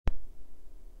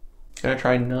Gonna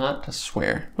try not to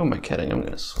swear. Who am I kidding? I'm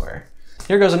gonna swear.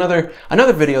 Here goes another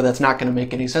video that's not gonna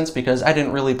make any sense because I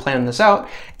didn't really plan this out,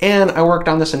 and I worked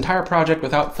on this entire project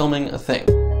without filming a thing.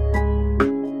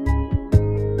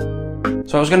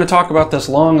 So I was gonna talk about this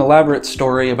long, elaborate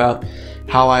story about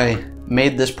how I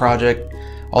made this project,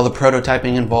 all the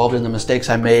prototyping involved and the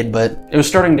mistakes I made, but it was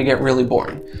starting to get really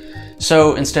boring.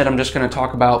 So instead, I'm just gonna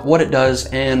talk about what it does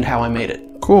and how I made it.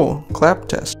 Cool, clap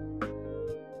test.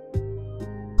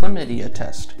 Chlamydia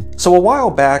test. So a while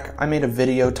back, I made a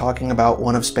video talking about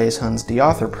one of Spacehuhn's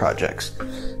deauther projects,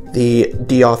 the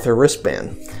deauther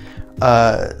wristband.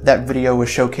 That video was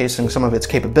showcasing some of its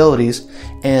capabilities,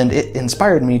 and it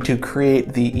inspired me to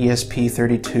create the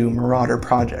ESP32 Marauder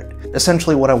project.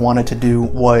 Essentially what I wanted to do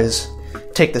was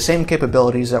take the same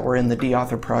capabilities that were in the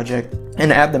deauther project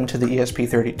and add them to the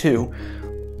ESP32,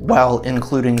 while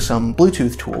including some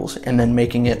Bluetooth tools and then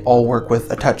making it all work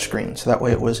with a touchscreen. So that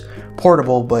way it was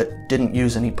portable but didn't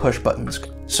use any push buttons.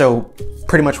 So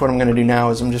pretty much what I'm going to do now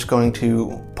is I'm just going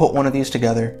to put one of these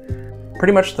together.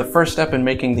 Pretty much the first step in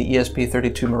making the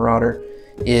ESP32 Marauder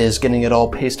is getting it all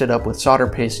pasted up with solder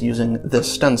paste using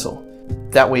this stencil.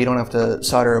 That way you don't have to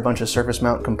solder a bunch of surface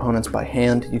mount components by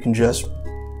hand. You can just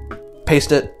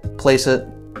paste it, place it,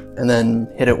 and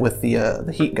then hit it with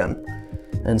the heat gun.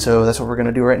 And so that's what we're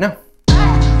gonna do right now.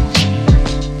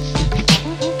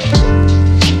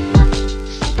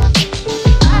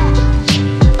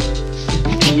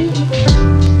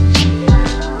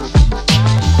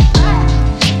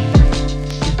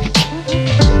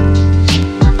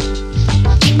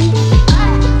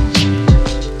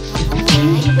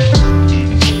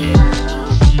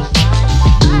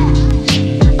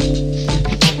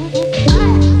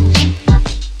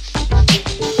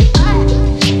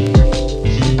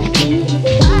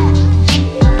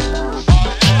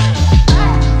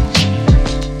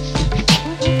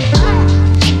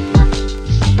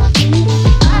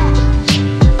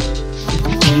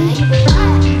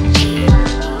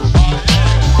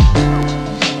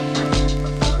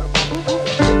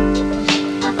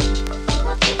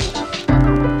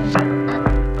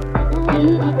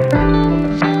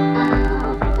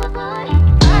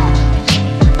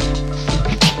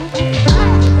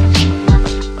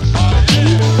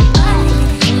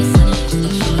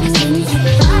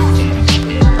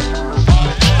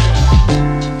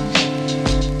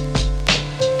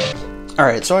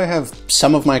 Alright, so I have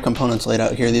some of my components laid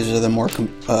out here. These are the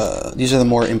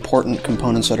more important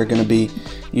components that are going to be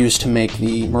used to make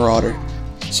the Marauder.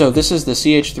 So this is the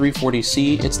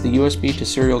CH340C. It's the USB to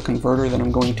serial converter that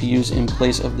I'm going to use in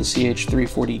place of the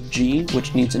CH340G,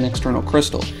 which needs an external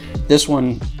crystal. This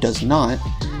one does not.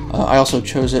 I also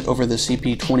chose it over the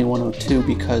CP2102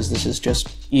 because this is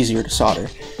just easier to solder.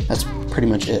 That's pretty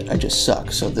much it. I just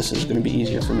suck, so this is going to be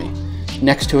easier for me.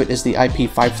 Next to it is the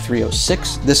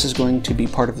IP5306. This is going to be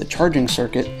part of the charging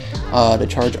circuit to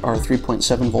charge our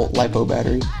 3.7 volt LiPo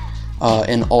battery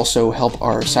and also help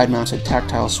our side-mounted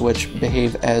tactile switch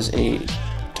behave as a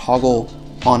toggle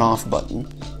on-off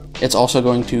button. It's also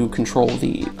going to control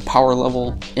the power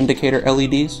level indicator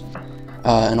LEDs,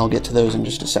 and I'll get to those in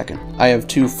just a second. I have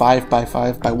two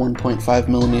 5x5 by 1.5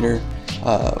 millimeter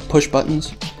push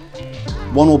buttons.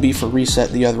 One will be for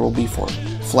reset, the other will be for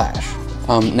flash.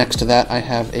 Next to that, I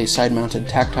have a side-mounted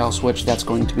tactile switch that's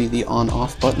going to be the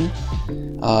on-off button,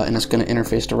 and it's going to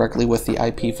interface directly with the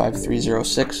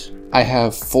IP5306. I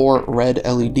have 4 red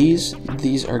LEDs.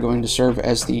 These are going to serve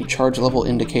as the charge level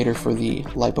indicator for the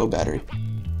LiPo battery.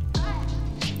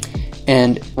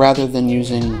 And rather than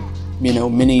using,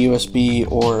 mini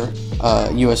USB or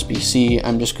USB-C,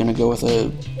 I'm just going to go with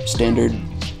a standard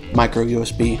micro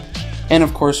USB. And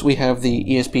of course, we have the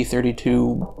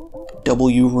ESP32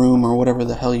 WROOM or whatever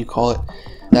the hell you call it.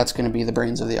 That's going to be the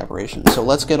brains of the operation. So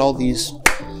let's get all these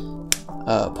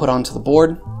put onto the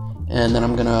board, and then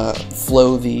I'm going to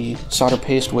flow the solder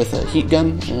paste with a heat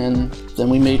gun, and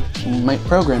then we might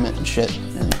program it and shit.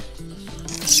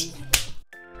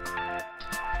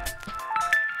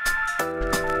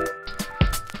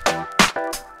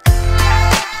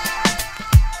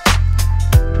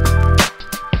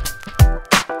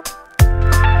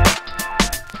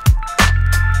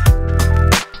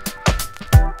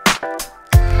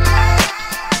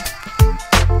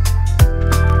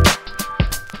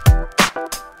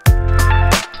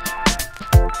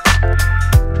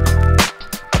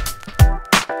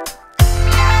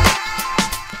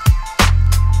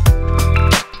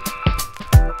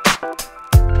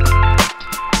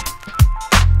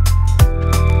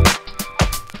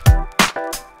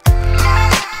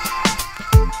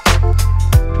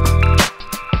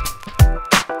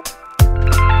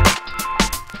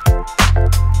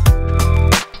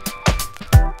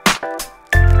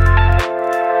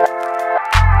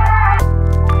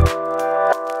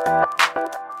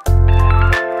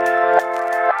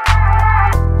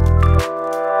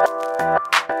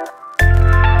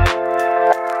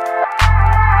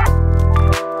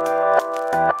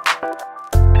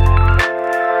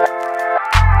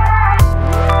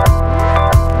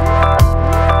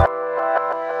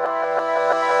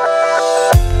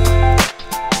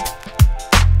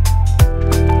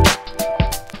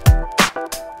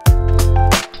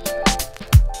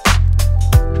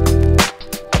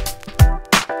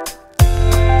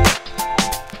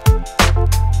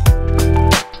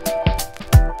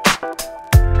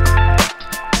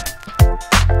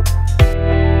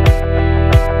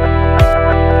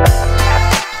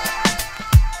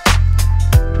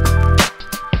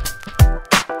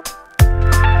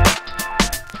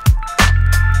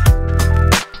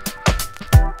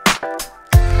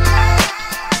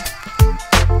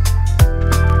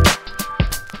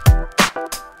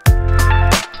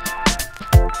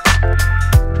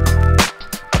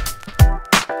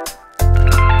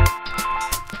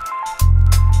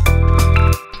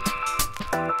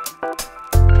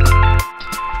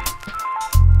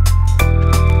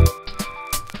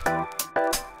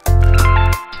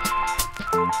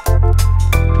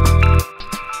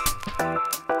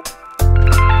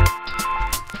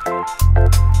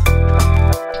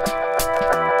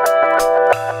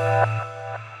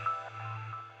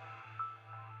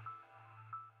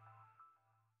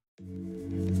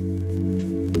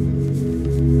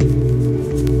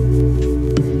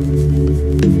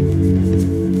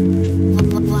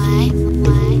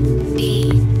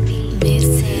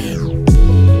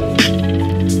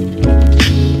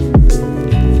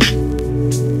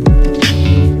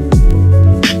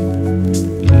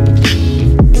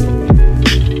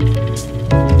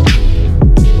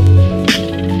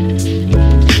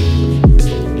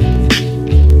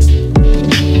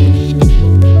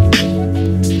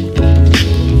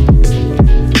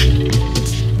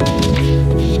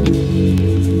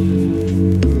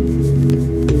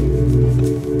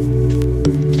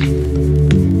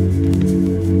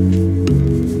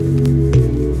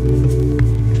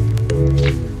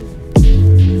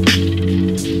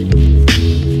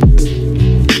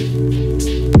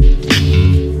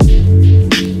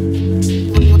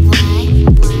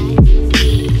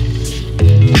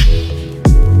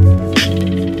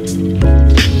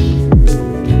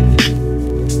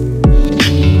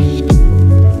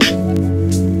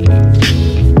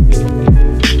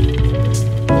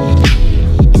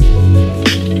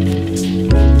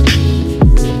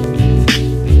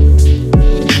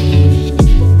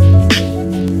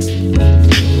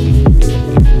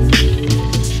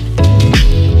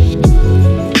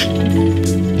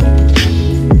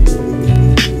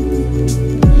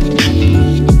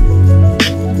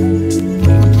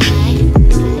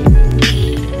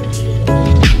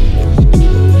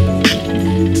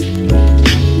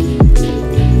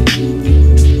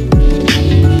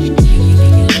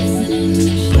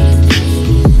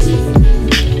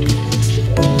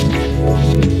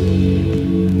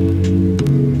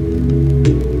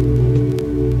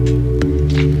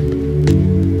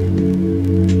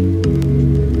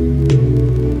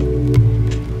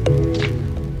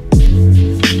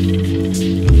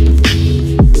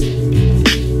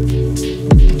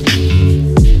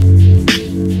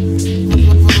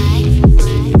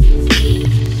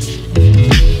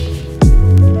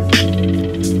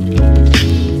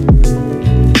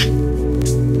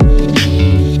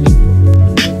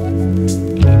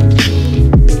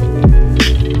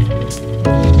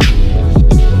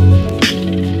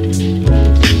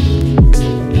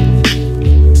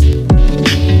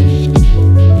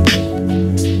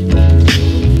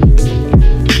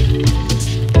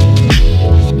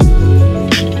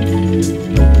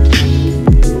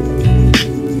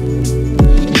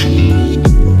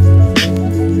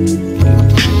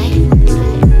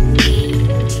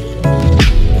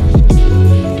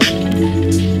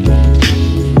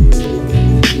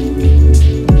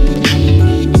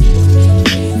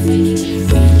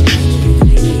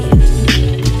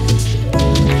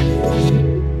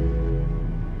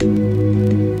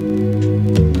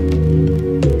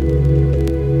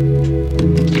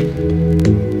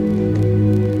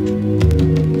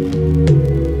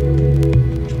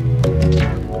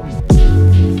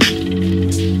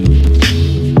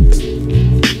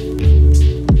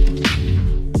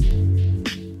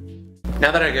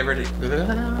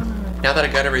 that I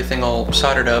got everything all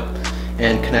soldered up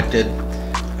and connected,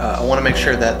 I want to make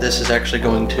sure that this is actually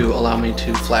going to allow me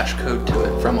to flash code to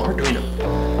it from Arduino.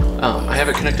 I have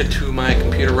it connected to my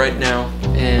computer right now,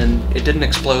 and it didn't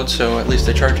explode, so at least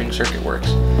the charging circuit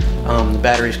works. The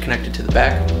battery's connected to the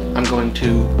back. I'm going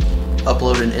to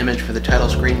upload an image for the title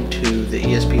screen to the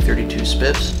ESP32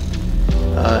 SPIFs,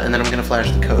 and then I'm going to flash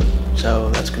the code.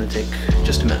 So that's going to take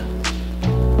just a minute.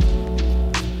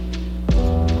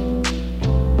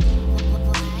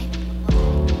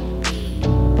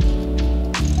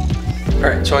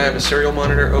 Alright, so I have a serial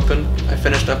monitor open. I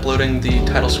finished uploading the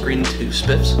title screen to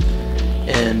SPIFs,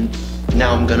 and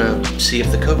now I'm gonna see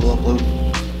if the code will upload.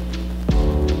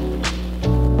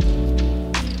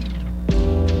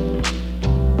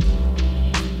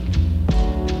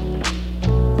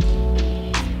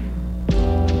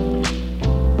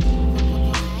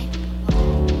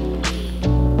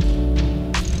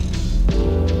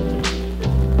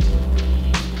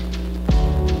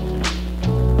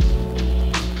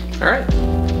 Alright,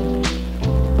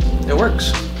 it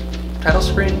works. Title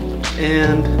screen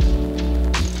and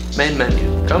main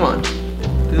menu. Come on,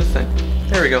 do the thing.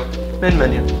 There we go, main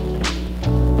menu.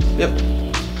 Yep,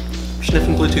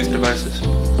 sniffing Bluetooth devices.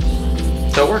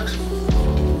 So it works.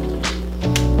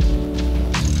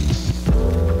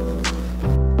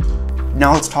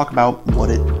 Now let's talk about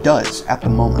what it does at the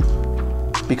moment.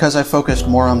 Because I focused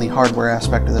more on the hardware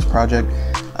aspect of this project,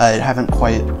 I haven't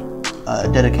quite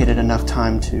dedicated enough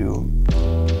time to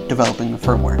developing the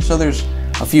firmware. So there's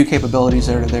a few capabilities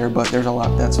that are there, but there's a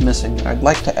lot that's missing that I'd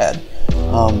like to add.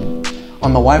 On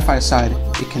the Wi-Fi side,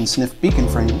 it can sniff beacon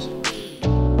frames.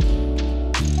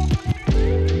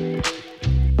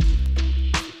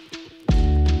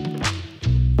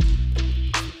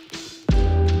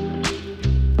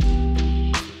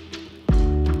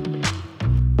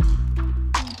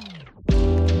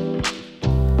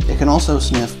 It can also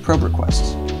sniff probe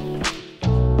requests.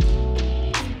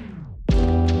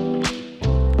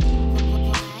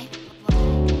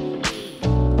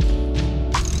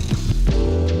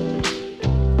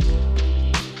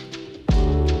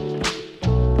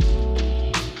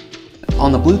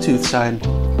 On the Bluetooth side,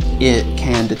 it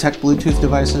can detect Bluetooth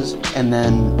devices and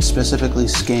then specifically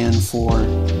scan for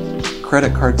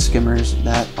credit card skimmers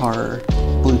that are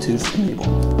Bluetooth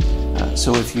enabled.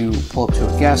 So if you pull up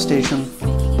to a gas station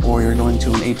or you're going to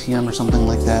an ATM or something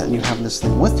like that and you have this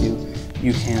thing with you,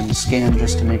 you can scan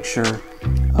just to make sure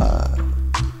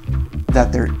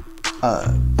that there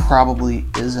probably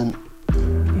isn't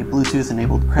a Bluetooth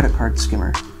enabled credit card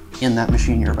skimmer in that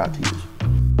machine you're about to use.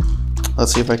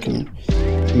 Let's see if I can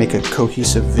make a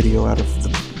cohesive video out of the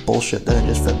bullshit that I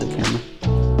just fed the camera.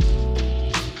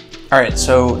 Alright,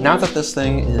 so now that this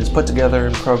thing is put together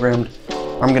and programmed,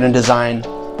 I'm going to design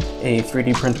a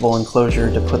 3D printable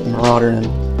enclosure to put the Marauder in,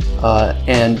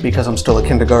 and because I'm still a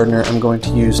kindergartner, I'm going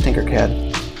to use Tinkercad.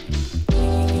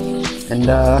 And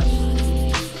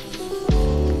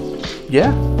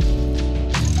yeah.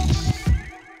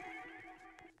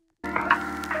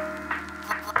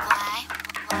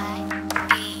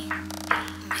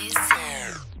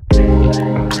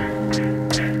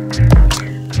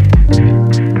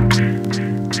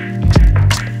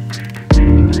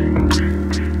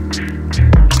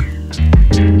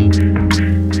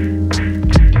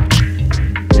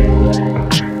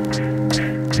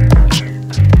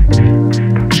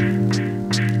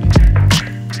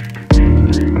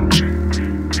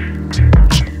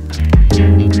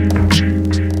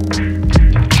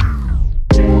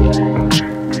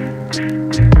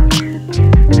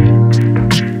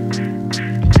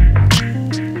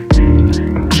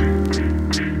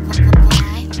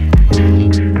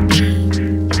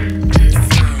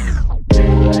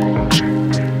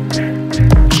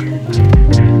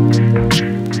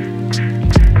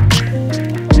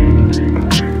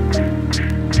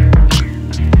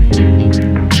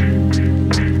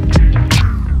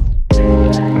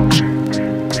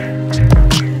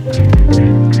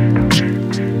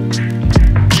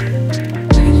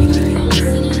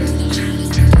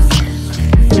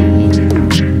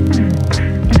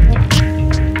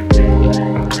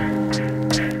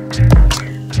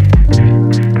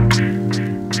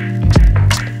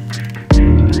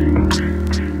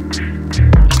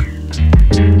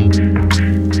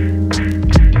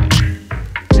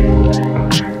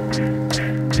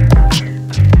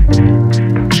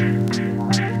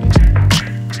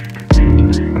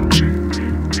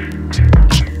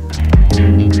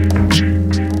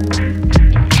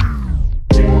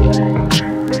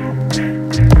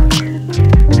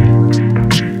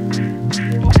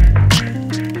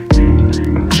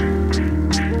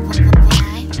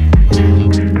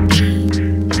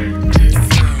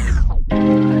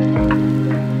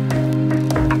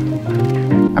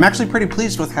 I'm actually pretty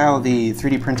pleased with how the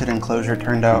 3D printed enclosure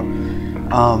turned out.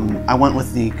 I went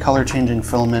with the color changing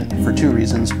filament for 2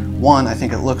 reasons. 1, I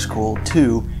think it looks cool.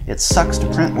 2, it sucks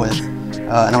to print with,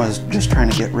 and I was just trying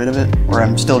to get rid of it, or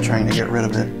I'm still trying to get rid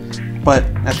of it. But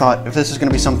I thought, if this is going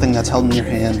to be something that's held in your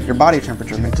hand, your body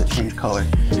temperature makes it change color.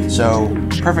 So,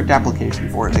 perfect application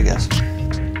for it, I guess.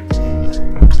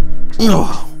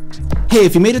 Ugh. Hey,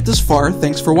 if you made it this far,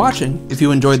 thanks for watching. If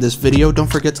you enjoyed this video,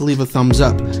 don't forget to leave a thumbs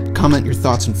up, comment your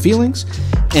thoughts and feelings,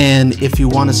 and if you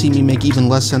want to see me make even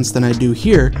less sense than I do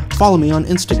here, follow me on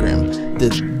Instagram,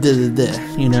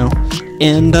 you know,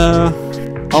 and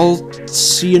I'll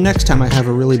see you next time I have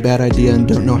a really bad idea and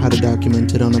don't know how to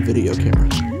document it on a video camera.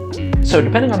 So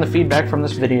depending on the feedback from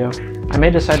this video, I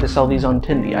may decide to sell these on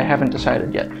Tindy. I haven't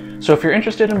decided yet. So if you're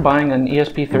interested in buying an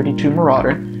ESP32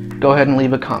 Marauder, go ahead and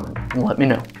leave a comment and let me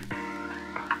know.